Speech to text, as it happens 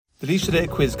The Laois Today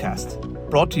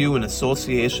QuizCast, brought to you in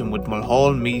association with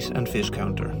Mulhall Meat and Fish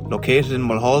Counter. Located in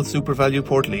Mulhall SuperValue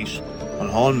Portlaoise,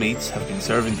 Mulhall Meats have been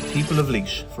serving the people of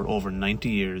Laois for over 90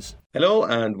 years. Hello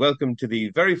and welcome to the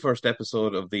very first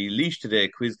episode of the Laois Today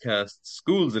QuizCast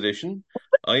Schools Edition.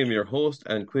 I am your host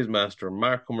and quizmaster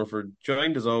Mark Comerford,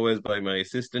 joined as always by my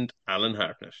assistant Alan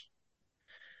Hartnett.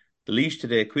 The Laois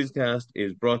Today QuizCast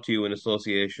is brought to you in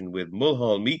association with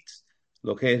Mulhall Meats,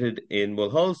 located in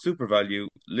Mulhall SuperValue,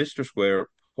 Lister Square,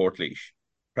 Portlaoise,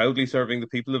 proudly serving the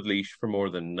people of Laois for more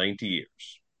than 90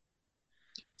 years.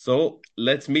 So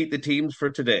let's meet the teams for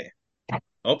today.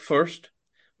 Up first,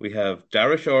 we have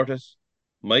Dara Shortis,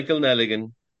 Michael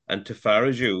Nelligan, and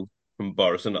Tafara Zhu from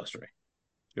Borris-in-Ossory.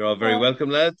 You're all very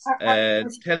welcome, lads.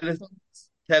 Tell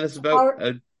us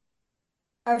about...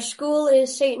 Our school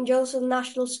is St. Joseph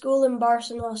National School in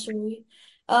Borris-in-Ossory.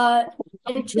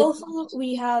 In total,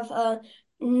 we have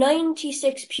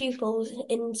 96 pupils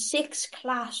in 6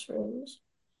 classrooms.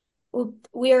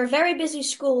 We are a very busy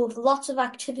school with lots of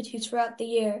activities throughout the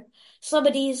year. Some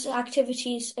of these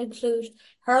activities include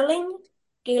hurling,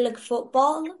 Gaelic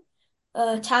football,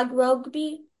 tag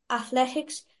rugby,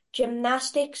 athletics,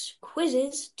 gymnastics,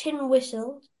 quizzes, tin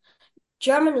whistles,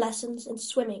 German lessons, and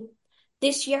swimming.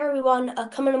 This year we won a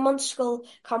Coming Month School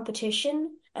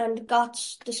competition and got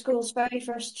the school's very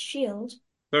first shield.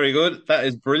 Very good. That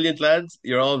is brilliant, lads.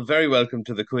 You're all very welcome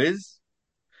to the quiz.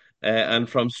 And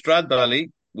from Stadbally,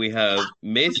 we have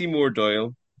Macy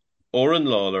Moore-Doyle, Oren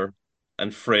Lawler,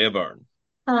 and Freya Byrne.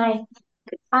 Hi.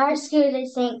 Our school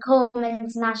is St.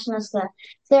 Colman's National School.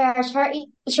 There are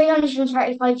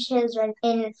 335 children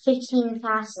in 15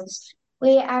 classes.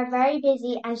 We are very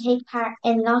busy and take part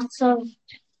in lots of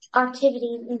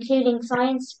activities, including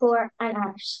science, sport, and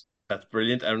art. That's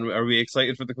brilliant. And are we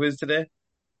excited for the quiz today?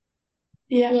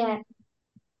 Yeah.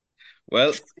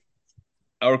 Well,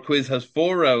 our quiz has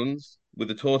 4 rounds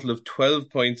with a total of 12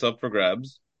 points up for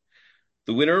grabs.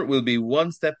 The winner will be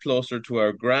one step closer to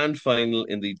our grand final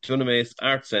in the Dunamace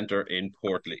Arts Centre in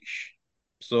Portlaoise.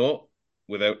 So,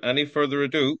 without any further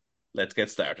ado, let's get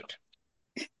started.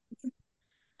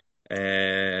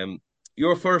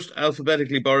 You're first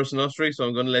alphabetically, Borris-in-Ossory, so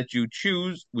I'm going to let you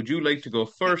choose. Would you like to go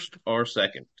first or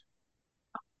second?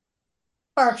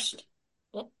 First.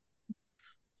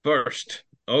 First.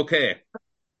 Okay.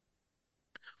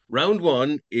 Round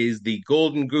 1 is the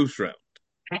Golden Goose round.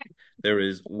 There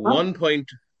is 1 point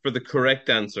for the correct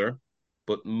answer,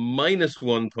 but minus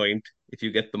 1 point if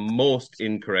you get the most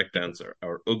incorrect answer,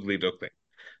 our ugly duckling.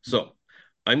 So,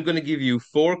 I'm going to give you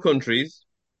 4 countries,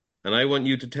 and I want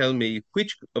you to tell me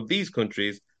which of these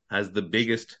countries has the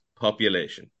biggest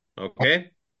population.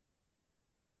 Okay?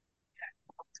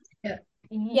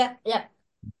 Yeah.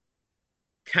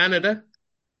 Canada,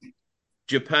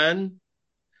 Japan,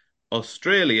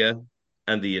 Australia,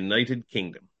 and the United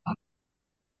Kingdom.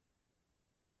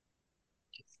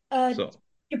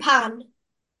 Japan.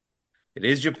 It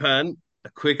is Japan. A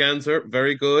quick answer.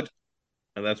 Very good.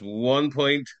 And that's 1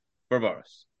 point for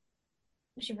Boris.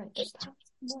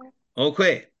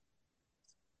 Okay.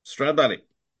 Stradbally,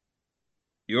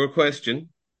 your question.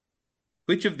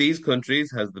 Which of these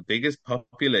countries has the biggest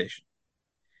population?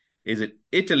 Is it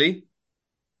Italy,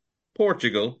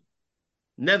 Portugal,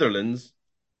 Netherlands,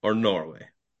 or Norway?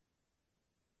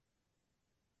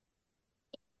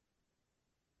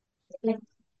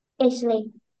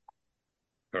 Italy.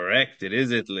 Correct, it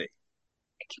is Italy.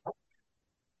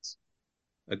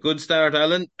 A good start,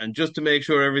 Alan. And just to make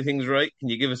sure everything's right, can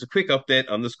you give us a quick update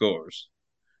on the scores?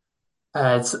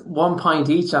 It's 1 point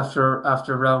each after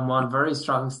round 1. Very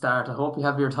strong start. I hope you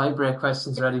have your tie-break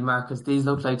questions ready, Mark, because these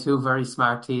look like 2 very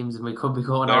smart teams, and we could be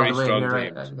going all the way here.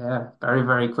 Right? Yeah, very,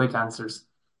 very quick answers.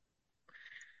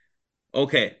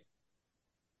 Okay.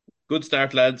 Good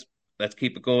start, lads. Let's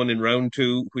keep it going in round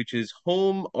 2, which is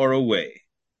home or away.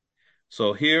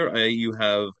 So here you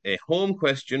have a home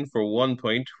question for 1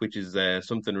 point, which is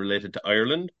something related to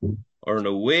Ireland, or an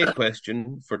away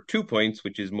question for 2 points,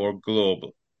 which is more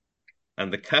global.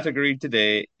 And the category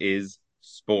today is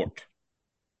sport.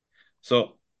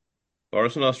 So,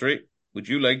 Borris-in-Ossory, would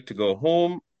you like to go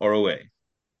home or away?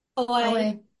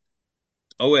 Away.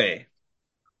 Away.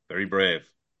 Very brave.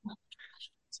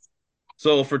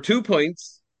 So, for 2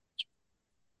 points,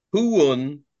 who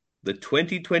won the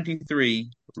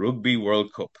 2023 Rugby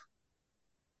World Cup?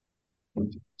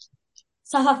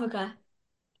 South Africa.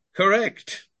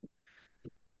 Correct.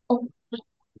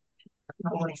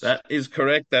 That is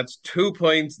correct. That's 2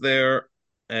 points there,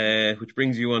 which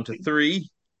brings you on to 3.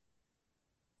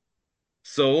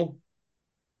 So,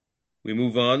 we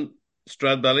move on.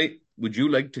 Stradbally, would you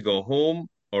like to go home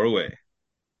or away?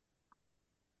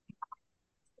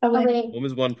 Away. Home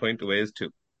is 1 point, away is 2.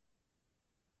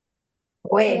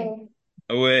 Away.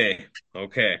 Away.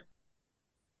 Okay.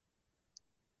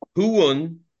 Who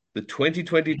won the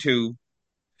 2022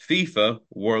 FIFA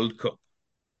World Cup?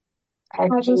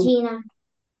 Argentina.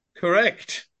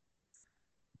 Correct.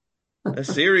 A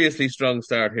seriously strong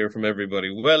start here from everybody.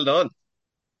 Well done.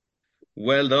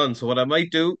 Well done. So what I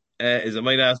might do is I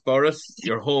might ask Boris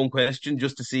your home question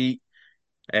just to see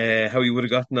how you would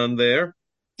have gotten on there.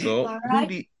 So All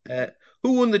right.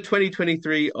 who won the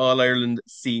 2023 All-Ireland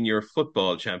Senior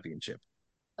Football Championship?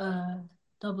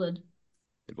 Dublin.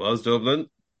 It was Dublin.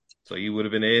 So you would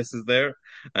have been aces there.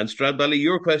 And Stradbally,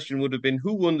 your question would have been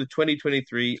who won the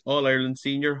 2023 All-Ireland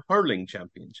Senior Hurling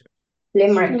Championship?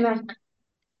 Limerick.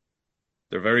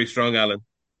 They're very strong, Alan.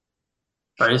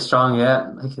 Very strong,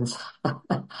 yeah.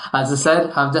 As I said,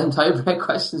 have them tiebreak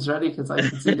questions ready because I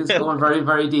can see this going very,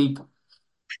 very deep.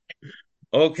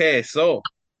 Okay, so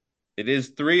it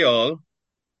is 3-3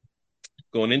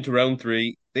 going into round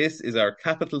 3. This is our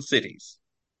capital cities.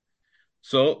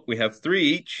 So we have 3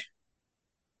 each.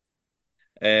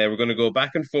 We're going to go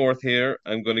back and forth here.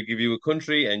 I'm going to give you a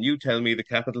country and you tell me the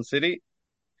capital city.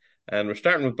 And we're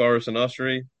starting with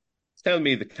Borris-in-Ossory. Tell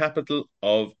me the capital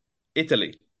of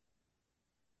Italy.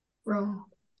 Rome.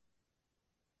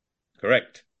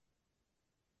 Correct.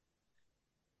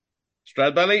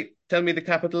 Stradbally, tell me the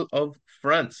capital of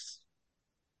France.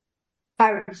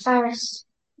 Paris. Paris.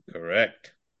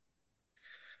 Correct.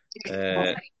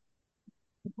 All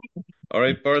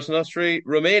right, Borris-in-Ossory,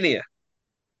 Romania.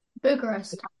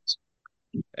 Bucharest.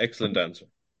 Excellent answer.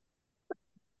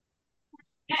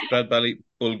 Stradbally,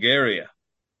 Bulgaria.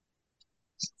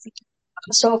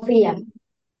 Sofia.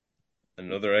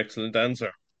 Another excellent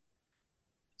answer.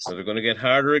 So they're going to get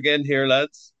harder again here,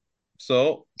 lads.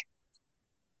 So,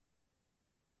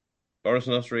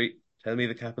 Borris-in-Ossory, tell me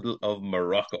the capital of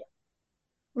Morocco.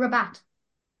 Rabat.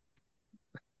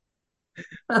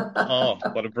 Oh,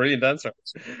 what a brilliant answer.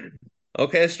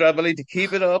 Okay, Stradbally, to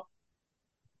keep it up,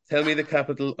 tell me the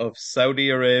capital of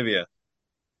Saudi Arabia.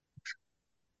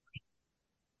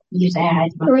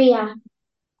 Riyadh.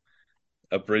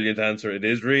 A brilliant answer. It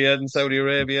is Riyadh in Saudi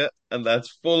Arabia, and that's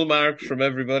full marks from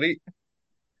everybody.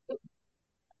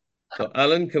 So,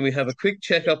 Alan, can we have a quick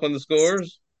check up on the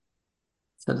scores?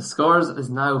 So the scores is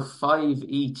now 5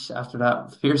 each after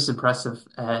that fierce impressive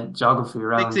geography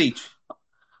round. 6 each.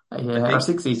 Yeah, or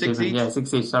 6 each, 6 even. each. Yeah,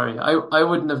 6 each, sorry. I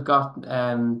wouldn't have got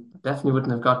definitely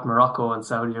wouldn't have got Morocco and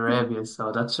Saudi Arabia,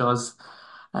 so that shows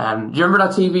do you remember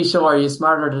that TV show Are You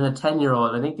Smarter Than a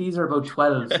 10-year-old? I think these are about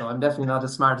 12, so I'm definitely not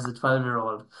as smart as a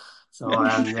 12-year-old. So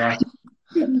yeah.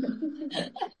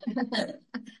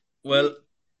 Well,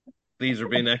 these are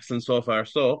being excellent so far.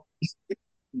 So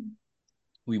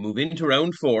we move into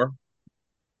round 4,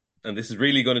 and this is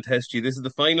really going to test you. This is the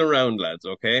final round, lads,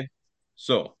 okay?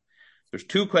 So there's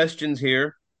 2 questions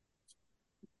here.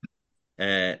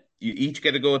 You each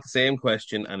get to go with the same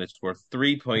question, and it's worth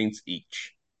 3 points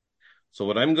each. So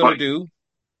what I'm going to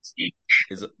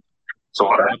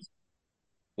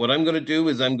do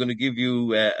is I'm going to give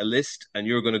you a list, and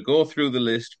you're going to go through the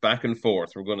list back and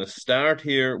forth. We're going to start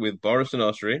here with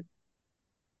Borris-in-Ossory.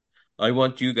 I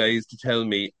want you guys to tell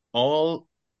me all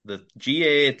the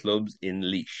GAA clubs in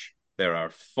Laois. There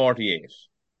are 48.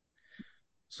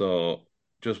 So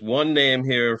just one name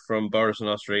here from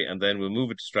Borris-in-Ossory, and then we'll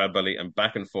move it to Stradbally and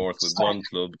back and forth with one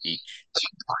club each.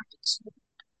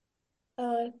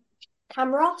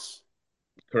 Camross.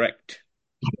 Correct.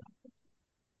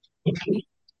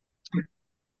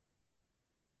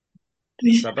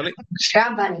 Stradbally?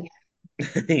 Stadbally.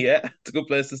 Yeah, it's a good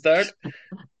place to start.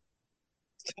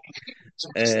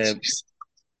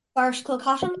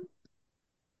 Borris-Kilcotton.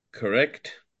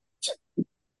 Correct.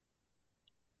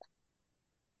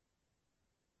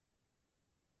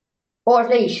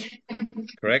 Portlaoise.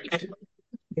 Correct.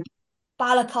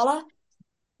 Balacolla.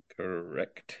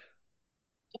 Correct.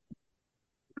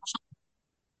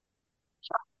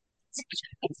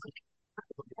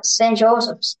 St.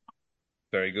 Joseph's.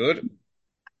 Very good.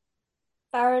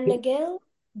 Ballinagil.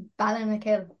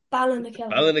 Ballinakil. Ballinakil.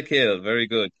 Ballinakil. Very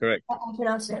good. Correct. I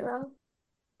pronounced it wrong.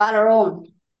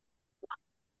 Ballarone.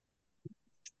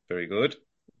 Very good.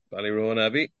 Ballyroan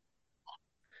Abbey.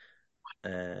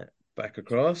 Back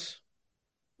across.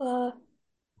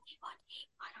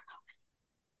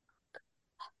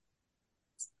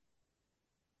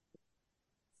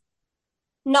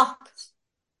 Knock.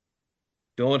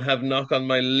 Don't have Knock on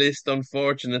my list,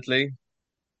 unfortunately.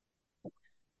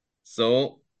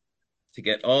 So, to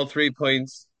get all 3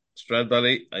 points,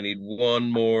 Stradbally, I need one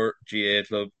more GA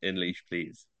club in Laois,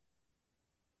 please.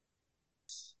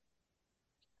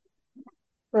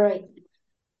 Right.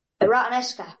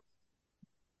 Rattanesca.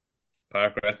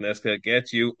 Park Rattanesca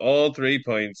gets you all 3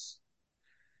 points.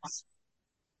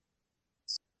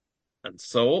 And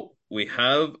so we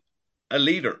have a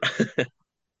leader.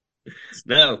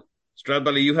 Now,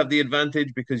 Stradbally, you have the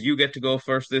advantage because you get to go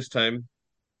first this time.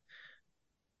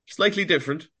 Slightly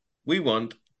different. We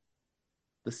want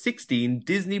the 16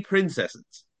 Disney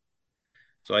princesses.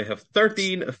 So I have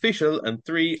 13 official and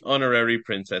 3 honorary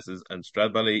princesses. And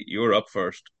Stradbally, you're up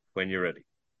first when you're ready.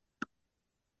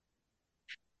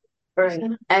 Right.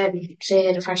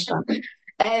 Say the first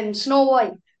one. Snow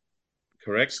White.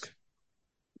 Correct?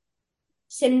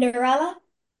 Cinderella.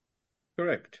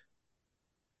 Correct.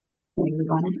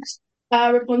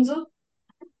 Rapunzel.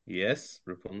 Yes,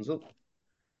 Rapunzel.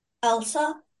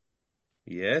 Elsa.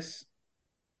 Yes.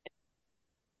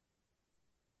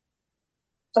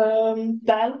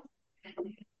 Belle.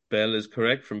 Belle is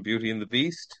correct from Beauty and the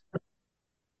Beast.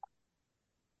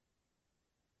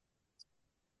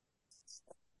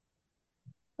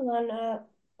 Hold on,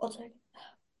 one second.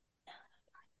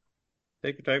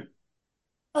 Take your time.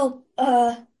 Oh,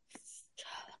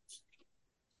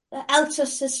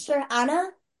 Elsa's sister, Anna.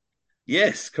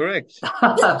 Yes, correct.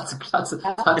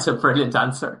 That's a brilliant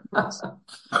answer.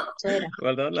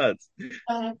 Well done, lads.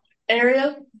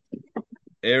 Ariel.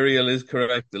 Ariel is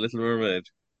correct, the Little Mermaid.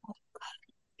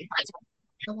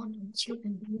 The one in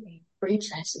Sleeping Beauty.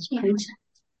 Princess.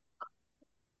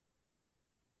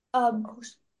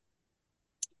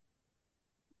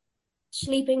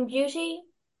 Sleeping Beauty.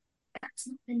 That's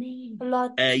not the name. I'm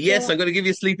not Yes, sure. I'm going to give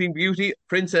you Sleeping Beauty.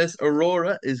 Princess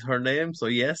Aurora is her name, so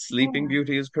yes, Sleeping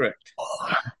Beauty is correct.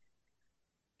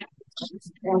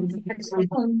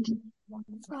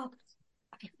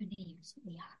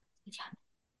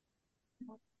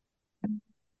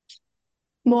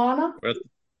 Moana. Well,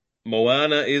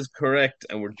 Moana is correct,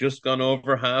 and we're just gone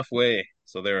over halfway,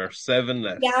 so there are 7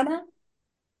 left.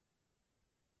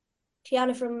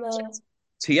 Tiana from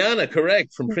Tiana,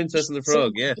 correct, from Princess and the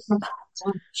Frog, yes.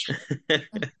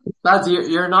 Lads,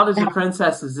 your knowledge of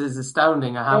princesses is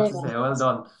astounding, I have to say. Well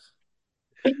done.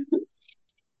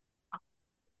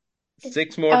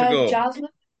 6 more to go. Jasmine.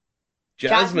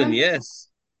 Jasmine, yes,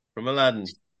 from Aladdin.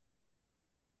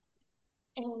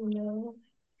 Oh no.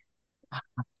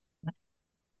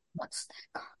 What's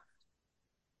that?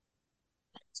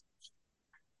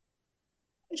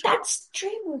 That's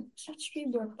DreamWorks.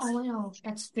 Oh, I know.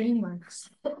 That's DreamWorks.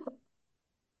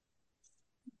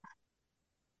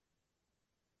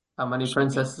 How many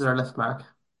princesses are left, Mark?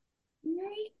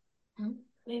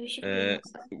 Maybe she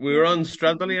We were on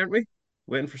Stradbally, aren't we?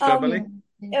 Waiting for Stradbally?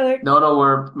 No,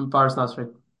 we're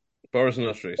Borris-in-Ossory.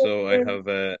 Borris-in-Ossory. So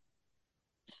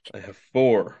I have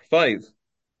 4, 5.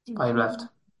 5 left.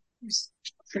 What's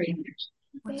her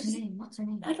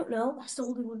name? I don't know. That's the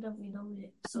only one that we know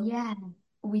it. So Yeah,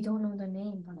 we don't know the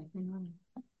name, but I've been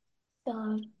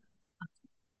on.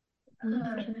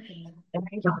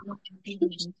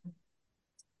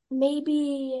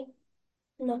 Maybe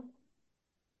no.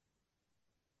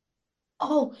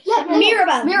 Oh, yeah,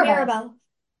 Mirabelle.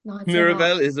 No, it's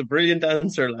Mirabelle is a brilliant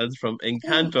answer, lads, from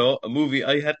Encanto, a movie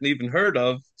I hadn't even heard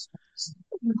of. So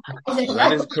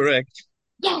that is correct.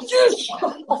 Yes!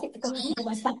 I think the girl put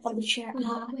my back on the chair.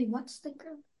 Wait, what's the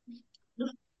girl?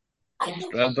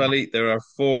 Stradbally, there are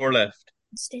 4 left.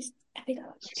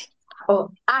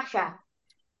 Oh, Asha.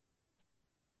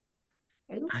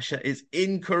 Asha is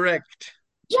incorrect.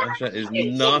 Yes! Asha is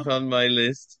not on my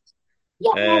list.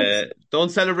 Yes! Don't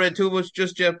celebrate too much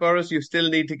just yet, Boris. You still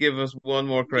need to give us one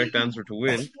more correct answer to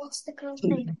win. What's the girl's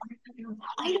name?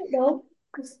 I don't know.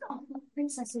 Because all the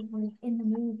princesses were in the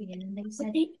movie, and then they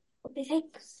said They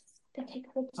take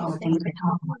her to Oh, the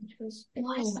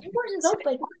Where's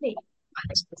open?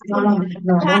 Actually,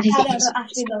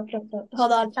 no.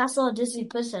 Hold on. that's not a Disney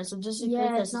princess. A Disney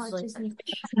princess it's not is like Disney.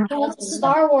 That's a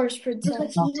Star Wars princess.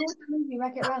 like you know the movie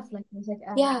Wreck-It Ralph, like it's like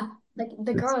Yeah. like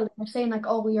the girl they're saying like,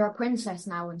 oh, you're a princess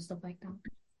now and stuff like that.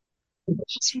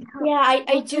 Yeah, I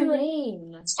What's her do.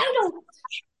 name?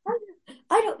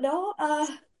 I don't know.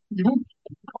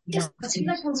 Just like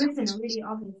a really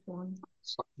obvious one.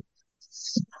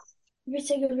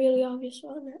 Missing a really obvious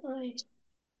one.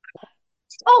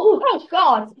 Oh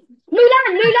God!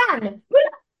 Mulan!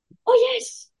 Oh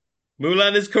yes!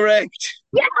 Mulan is correct.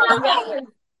 Yeah!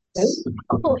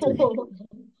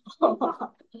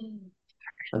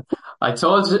 I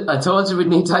told you we'd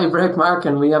need tie break, Mark,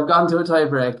 and we have gone to a tie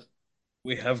break.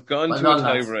 We have gone Well to done, a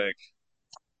tie lads. break.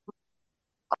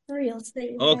 Real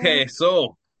thing. Okay,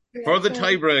 so for the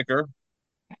tiebreaker,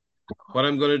 what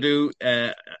I'm going to do,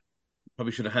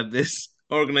 probably should have had this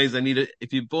organized.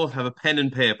 If you both have a pen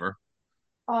and paper,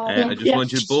 I just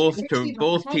want you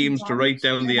both teams to write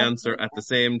down the answer at the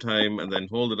same time and then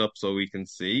hold it up so we can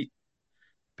see.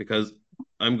 Because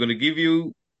I'm going to give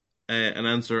you an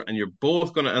answer and you're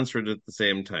both going to answer it at the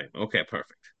same time. Okay,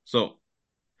 perfect. So,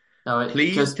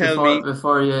 please just tell me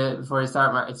before you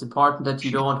start, Mark, it's important that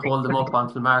you don't hold them up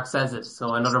until Mark says it.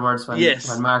 So, in other words,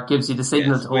 when Mark gives you the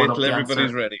signal to hold up the answer. Wait till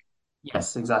everybody's ready.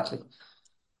 Yes, exactly.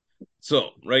 So,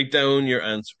 write down your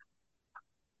answer.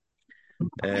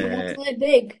 That's quite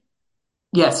big.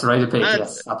 Yes, write it big.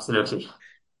 Yes, absolutely.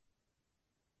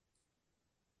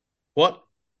 What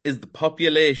is the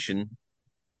population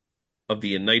of the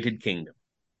United Kingdom?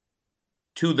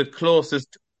 To the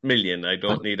closest million. I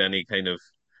don't need any kind of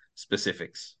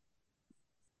specifics.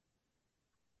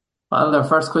 Well, our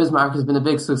first quiz, Mark, has been a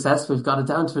big success. We've got it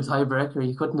down to a tiebreaker.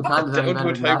 You couldn't have planned it any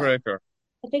better than that.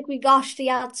 I think we got the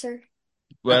answer.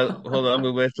 Well, hold on.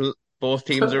 We'll wait till both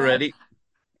teams are ready.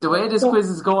 The way this quiz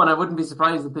is going, I wouldn't be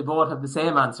surprised if they both have the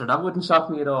same answer. That wouldn't shock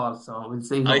me at all. So we'll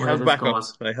see how this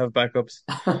goes. I have backups.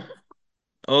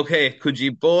 Okay, could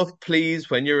you both please,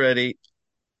 when you're ready,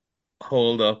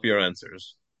 hold up your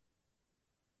answers?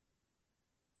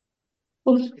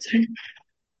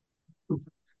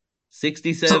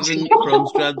 67 from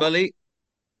Stadbally.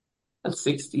 And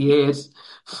 68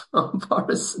 from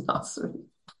Borris-in-Ossory.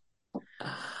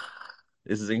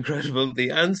 This is incredible.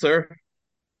 The answer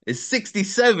is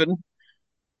 67.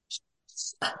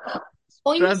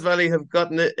 Stadbally have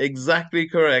gotten it exactly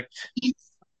correct.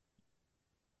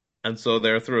 And so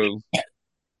they're through.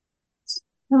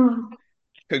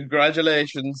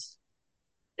 Congratulations.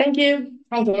 Thank you.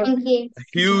 Thank you. A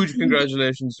huge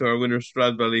congratulations to our winner,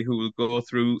 Stadbally, who will go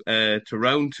through to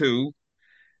round 2,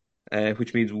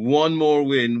 which means one more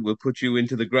win will put you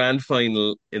into the grand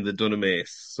final in the Dunham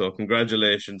Ace. So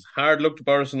congratulations. Hard luck to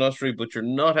Borris-in-Ossory, but you're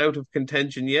not out of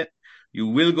contention yet. You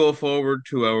will go forward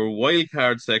to our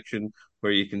wildcard section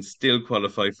where you can still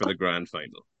qualify for the grand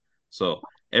final. So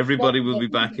everybody will be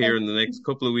back here in the next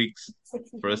couple of weeks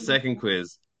for a second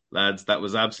quiz. Lads, that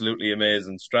was absolutely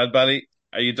amazing. Stadbally,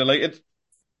 are you delighted?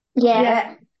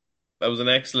 Yeah. That was an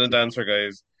excellent answer,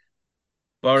 guys.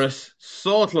 Boris,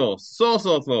 so close. So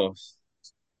close.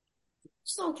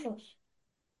 So close.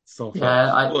 So close.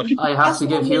 Yeah, I have to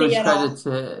give huge credit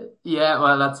to... Yeah,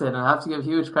 well, that's it. I have to give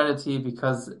huge credit to you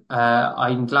because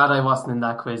I'm glad I wasn't in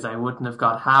that quiz. I wouldn't have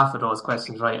got half of those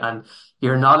questions right. And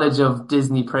your knowledge of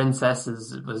Disney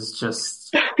princesses was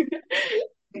just...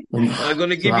 I'm going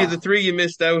to give you the 3 you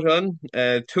missed out on.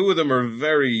 2 of them are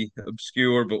very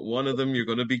obscure, but one of them you're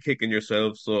going to be kicking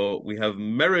yourself. So we have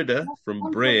Merida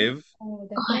from Brave,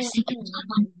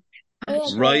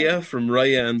 Raya from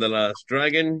Raya and the Last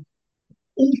Dragon,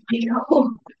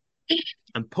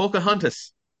 and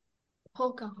Pocahontas.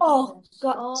 Oh, God.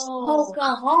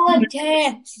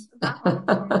 Pocahontas.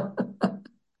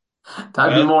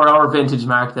 That'd be more our vintage,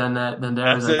 Mark, than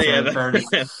theirs.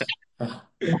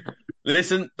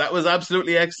 Listen, that was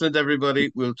absolutely excellent,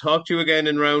 everybody. We'll talk to you again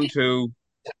in round 2.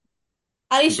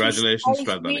 Congratulations,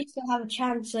 Stradbally. We still have a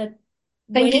chance at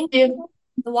winning the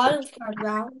wildcard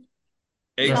round.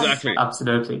 Exactly. Yes,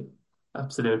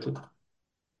 absolutely.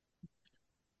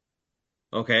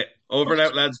 Okay, over and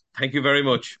out, lads. Thank you very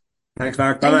much. Thanks,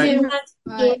 Mark. Bye-bye.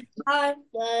 Bye.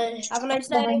 Have a nice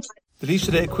day. The Laois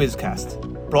Today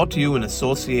QuizCast, brought to you in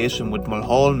association with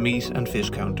Mulhall Meat and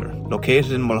Fish Counter.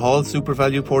 Located in Mulhall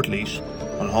SuperValu Portlaoise,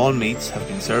 Mulhall Meats have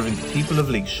been serving the people of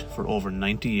Laois for over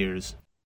 90 years.